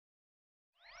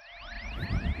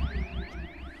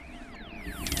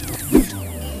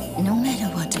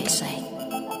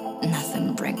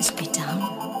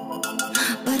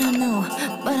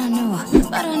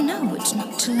but I know it's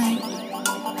not too late.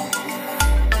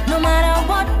 No matter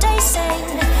what they say,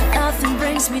 nothing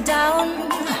brings me down.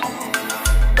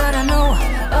 But I know,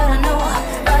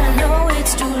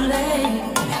 it's too late.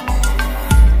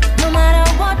 No matter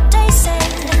what they say,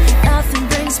 nothing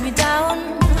brings me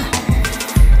down.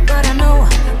 But I know,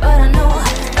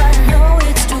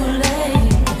 it's too late.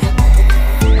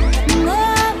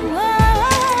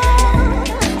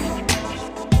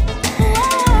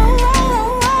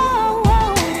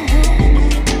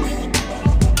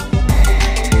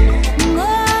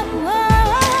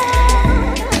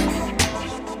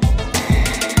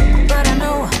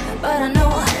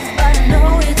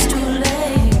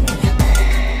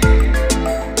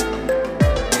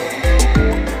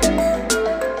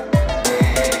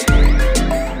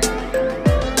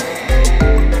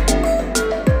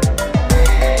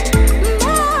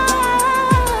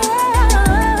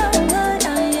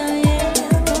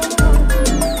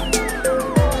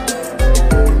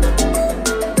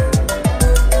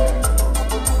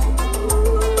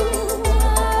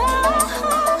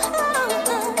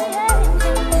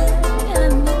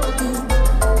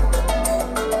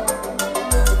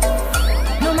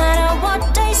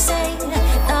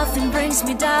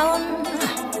 Me down,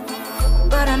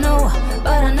 but I know,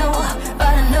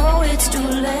 it's too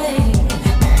late.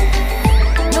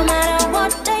 No matter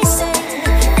what they say,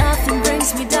 nothing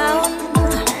brings me down.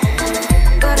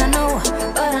 But I know,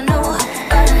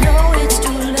 it's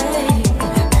too late.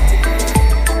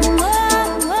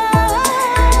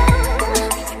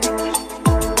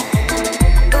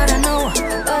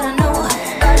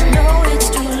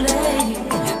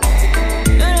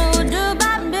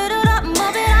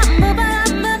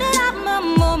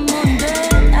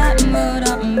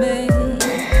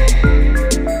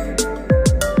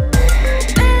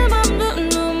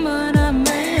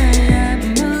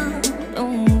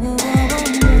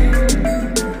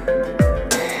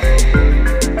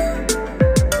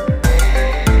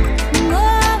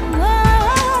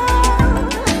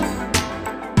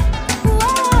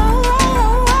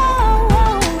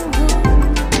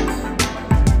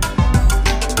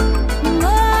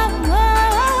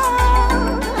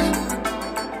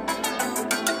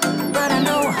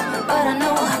 But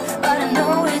I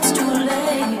know, it's too late.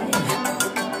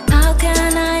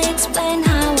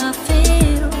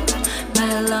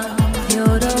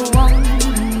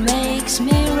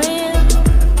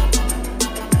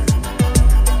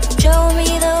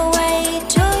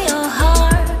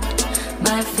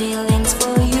 Feelings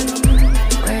for you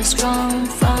were strong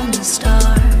from the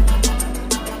start.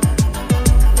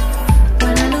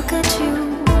 When I look at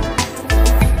you,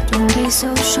 don't be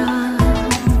so shy.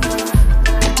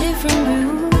 A different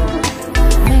view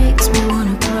makes me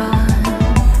wanna cry.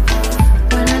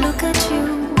 When I look at you,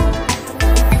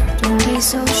 don't be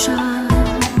so shy.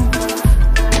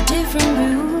 A different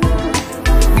view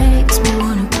makes me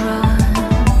wanna cry.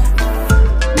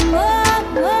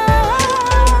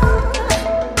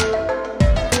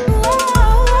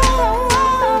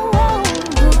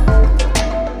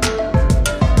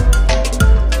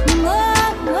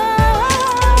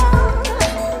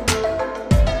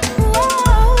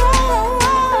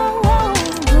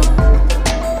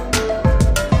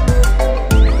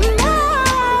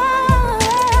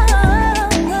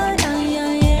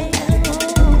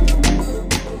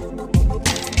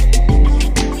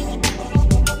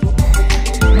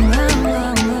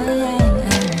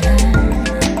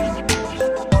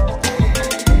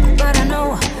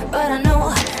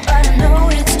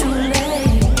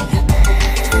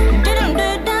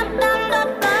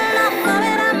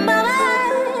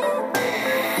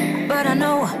 But I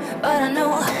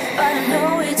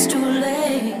know it's too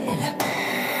late.